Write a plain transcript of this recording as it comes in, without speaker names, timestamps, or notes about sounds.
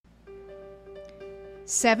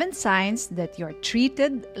7 Signs That You're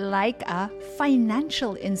Treated Like a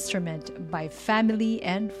Financial Instrument by Family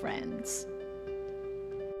and Friends.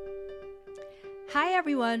 Hi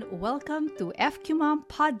everyone, welcome to FQ Mom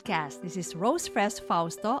Podcast. This is Rose Fres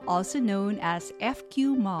Fausto, also known as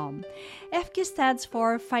FQ Mom. FQ stands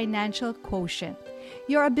for Financial Quotient,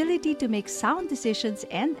 your ability to make sound decisions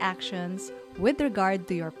and actions with regard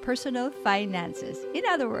to your personal finances. In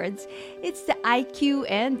other words, it's the IQ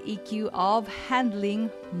and EQ of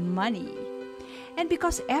handling money. And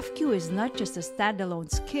because FQ is not just a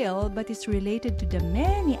standalone skill, but it's related to the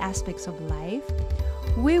many aspects of life,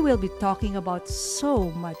 we will be talking about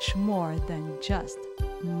so much more than just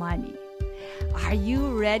money. Are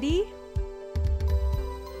you ready?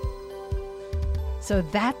 So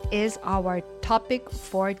that is our topic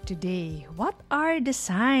for today. What are the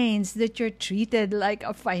signs that you're treated like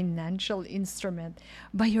a financial instrument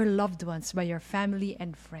by your loved ones, by your family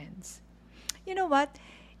and friends? You know what?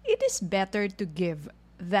 It is better to give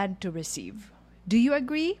than to receive. Do you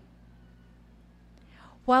agree?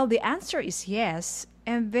 While the answer is yes,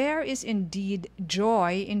 and there is indeed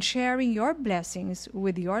joy in sharing your blessings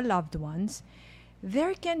with your loved ones,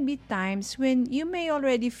 there can be times when you may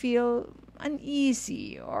already feel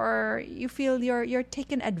uneasy or you feel you're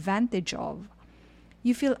taken advantage of.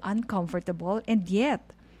 You feel uncomfortable and yet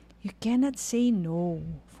you cannot say no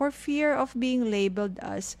for fear of being labeled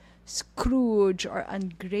as Scrooge or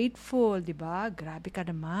ungrateful, di ba? Grabe ka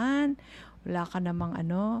naman. Wala ka namang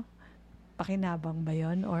pakinabang ba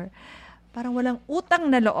yun? Or parang walang utang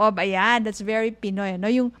na loob. Ayan, that's very Pinoy.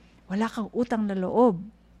 Yung wala kang utang na loob.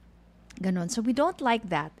 Ganon. So we don't like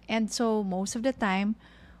that. And so most of the time,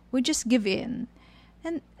 we just give in.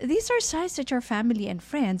 And these are signs that your family and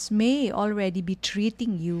friends may already be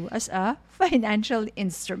treating you as a financial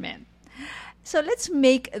instrument. So let's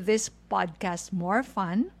make this podcast more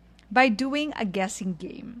fun by doing a guessing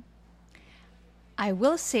game. I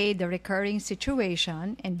will say the recurring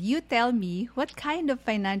situation and you tell me what kind of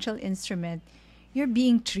financial instrument you're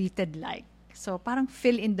being treated like. So parang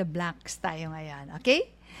fill in the blanks tayo ngayon,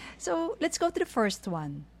 okay? So let's go to the first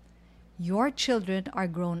one. Your children are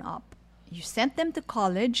grown up. You sent them to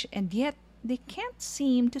college and yet they can't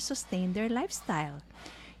seem to sustain their lifestyle.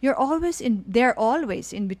 They're always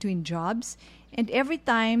in between jobs, and every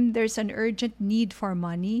time there's an urgent need for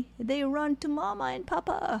money, they run to mama and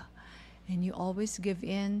papa. And you always give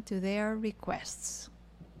in to their requests.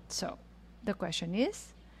 So, the question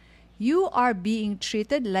is, you are being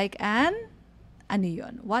treated like ano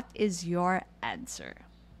yun? What is your answer?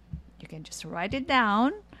 You can just write it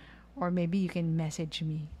down or maybe you can message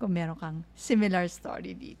me kung meron kang similar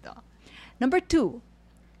story dito. Number 2,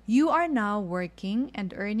 you are now working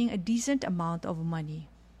and earning a decent amount of money.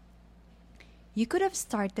 You could have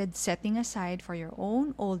started setting aside for your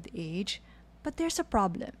own old age, but there's a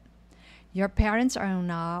problem. Your parents are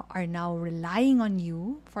now relying on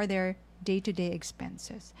you for their day-to-day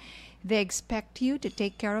expenses. They expect you to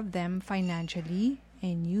take care of them financially,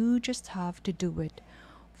 and you just have to do it.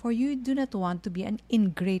 For you do not want to be an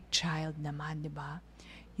ingrate child naman, di ba?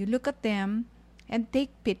 You look at them and take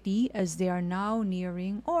pity as they are now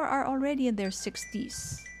nearing or are already in their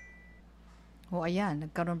 60s. Oh, ayan,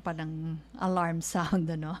 nagkaroon pa ng alarm sound,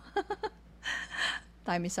 ano?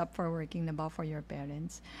 Time is up for working na ba for your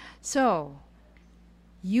parents? So,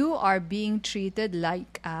 you are being treated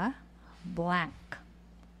like a blank.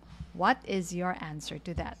 What is your answer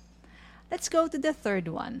to that? Let's go to the third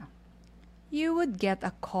one. You would get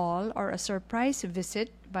a call or a surprise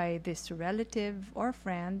visit by this relative or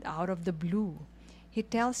friend out of the blue. He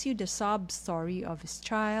tells you the sob story of his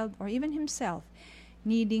child or even himself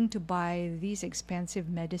needing to buy these expensive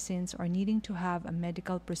medicines or needing to have a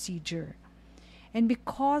medical procedure. And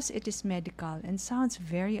because it is medical and sounds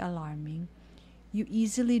very alarming, you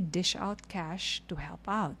easily dish out cash to help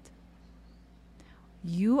out.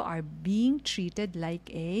 You are being treated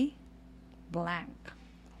like a blank.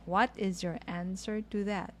 What is your answer to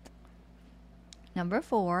that? Number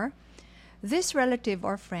 4, this relative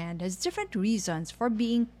or friend has different reasons for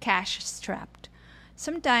being cash-strapped.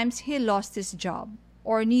 Sometimes he lost his job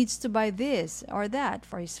or needs to buy this or that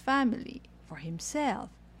for his family, for himself.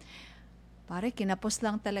 Pare, kinapos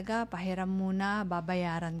lang talaga, pahiram muna,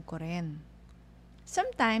 babayaran ko rin.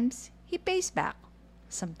 Sometimes he pays back.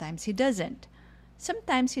 Sometimes he doesn't.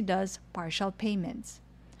 Sometimes he does partial payments.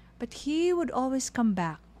 But he would always come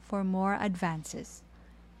back for more advances.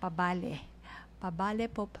 Pabale.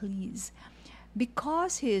 Pabale po please.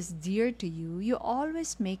 Because he is dear to you, you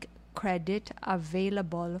always make credit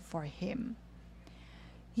available for him.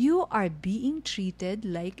 You are being treated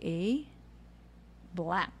like a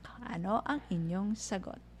blank. Ano ang inyong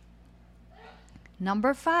sagot?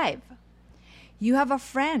 Number 5, you have a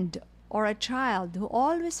friend or a child who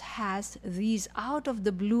always has these out of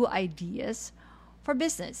the blue ideas for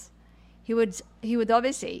business. He would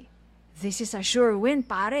always say, "This is a sure win,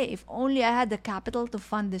 pare, if only I had the capital to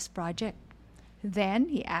fund this project."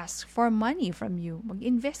 Then he asks for money from you.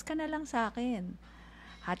 "Mag-invest ka na lang sa akin.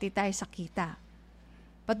 Hati tayo sa kita."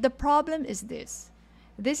 But the problem is this.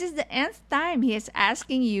 This is the nth time he is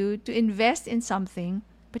asking you to invest in something,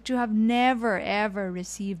 but you have never ever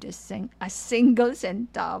received a single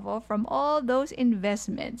centavo from all those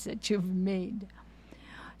investments that you've made.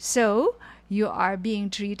 So, you are being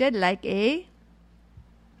treated like a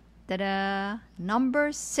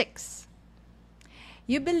number 6.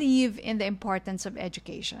 You believe in the importance of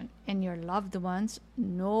education, and your loved ones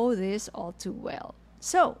know this all too well.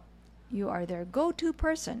 So, you are their go-to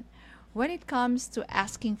person when it comes to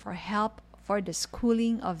asking for help for the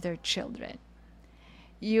schooling of their children.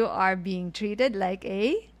 You are being treated like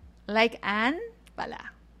an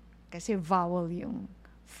pala. Kasi vowel yung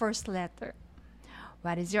first letter.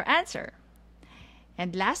 What is your answer?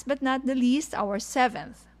 And last but not the least, our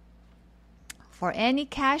 7th. For any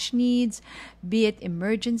cash needs, be it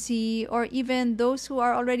emergency or even those who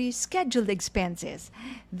are already scheduled expenses,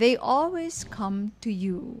 they always come to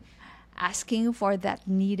you asking for that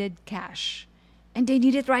needed cash. And they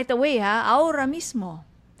need it right away, ahora mismo.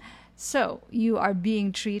 So, you are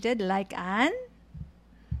being treated like an...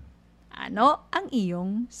 Ano ang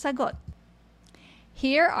iyong sagot?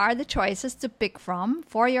 Here are the choices to pick from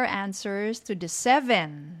for your answers to the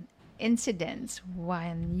 7 incidents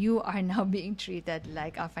when you are now being treated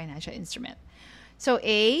like a financial instrument. So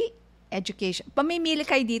A, education. Pamimili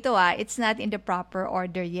kayo dito it's not in the proper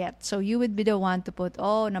order yet. So you would be the one to put,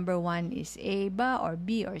 number 1 is A ba or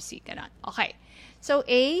B or C? Ganun. Okay. So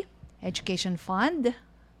A, education fund.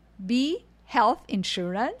 B, health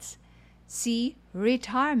insurance. C,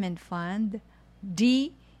 retirement fund.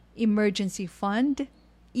 D, emergency fund.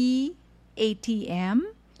 E,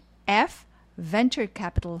 ATM. F, venture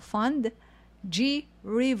capital fund. G,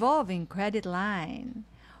 revolving credit line.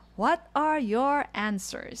 What are your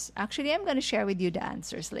answers? Actually, I'm going to share with you the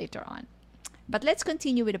answers later on. But let's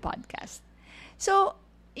continue with the podcast. So,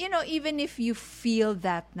 even if you feel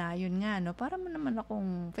that yun nga, para mo naman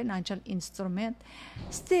akong financial instrument,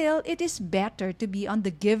 still, it is better to be on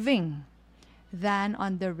the giving than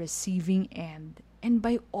on the receiving end. And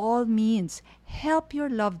by all means, help your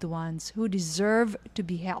loved ones who deserve to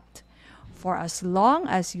be helped. For as long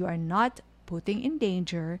as you are not putting in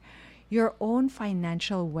danger your own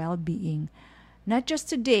financial well-being, not just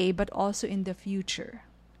today but also in the future.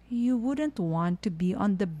 You wouldn't want to be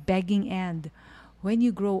on the begging end when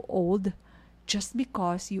you grow old just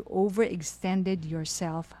because you overextended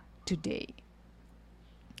yourself today.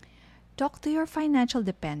 Talk to your financial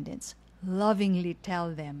dependents. Lovingly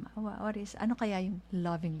tell them. Ano kaya yung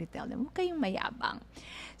lovingly tell them? Huwag kayong mayabang.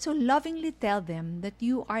 So lovingly tell them that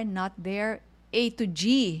you are not their A to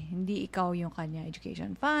G. Hindi ikaw yung kanya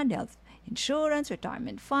education fund, health insurance,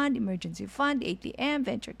 retirement fund, emergency fund, ATM,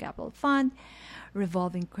 venture capital fund,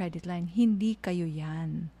 revolving credit line. Hindi kayo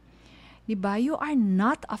yan. Diba? You are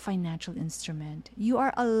not a financial instrument. You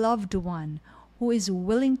are a loved one who is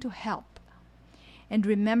willing to help. And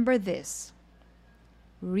remember this.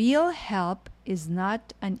 Real help is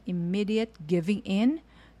not an immediate giving in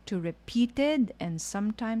to repeated and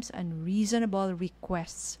sometimes unreasonable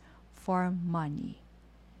requests for money.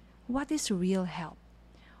 What is real help?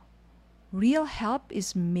 Real help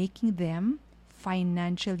is making them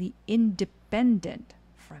financially independent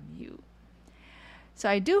from you. So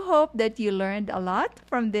I do hope that you learned a lot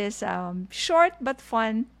from this short but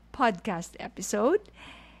fun podcast episode.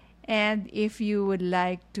 And if you would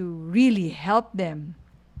like to really help them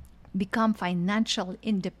become financial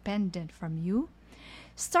independent from you,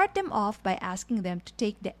 start them off by asking them to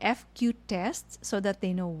take the FQ tests so that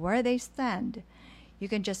they know where they stand. You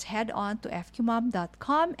can just head on to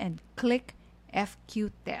fqmom.com and click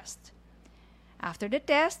FQ test. After the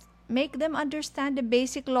test, make them understand the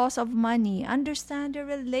basic laws of money, understand the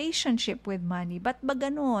relationship with money. Ba't ba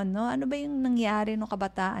ganon, no? Ano ba yung nangyari no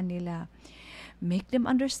kabataan nila? Make them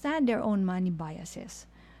understand their own money biases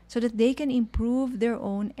so that they can improve their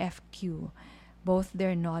own FQ, both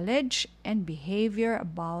their knowledge and behavior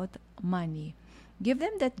about money. Give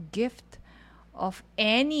them that gift of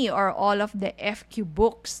any or all of the FQ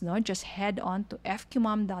books. No? Just head on to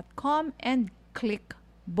fqmom.com and click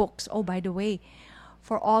books. Oh, by the way,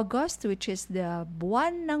 for August, which is the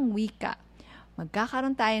buwan ng wika,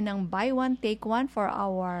 magkakaroon tayo ng buy one, take one for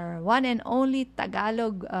our one and only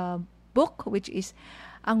Tagalog book, which is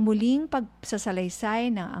ang muling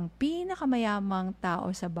pagsasalaysay ng ang pinakamayamang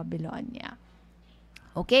tao sa Babylonia.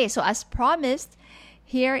 Okay, so as promised,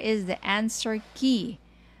 here is the answer key.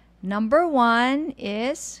 Number 1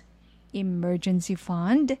 is emergency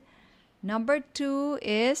fund. Number 2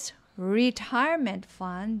 is retirement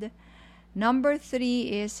fund. Number 3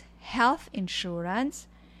 is health insurance.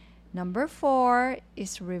 Number 4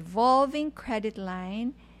 is revolving credit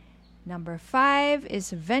line. Number 5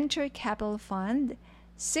 is venture capital fund.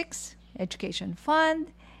 6, education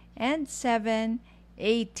fund. And 7,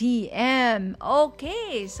 ATM.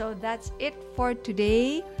 Okay, so that's it for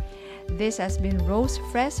today. This has been Rose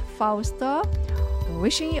Fresh Fausto,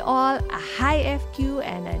 wishing you all a high FQ,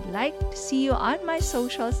 and I'd like to see you on my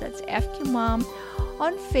socials. That's FQ Mom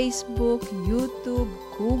on Facebook, YouTube,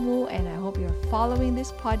 Kumu, and I hope you're following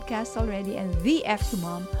this podcast already, and the FQ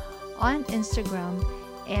Mom on Instagram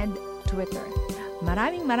and Twitter.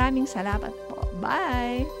 Maraming salamat po.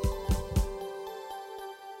 Bye!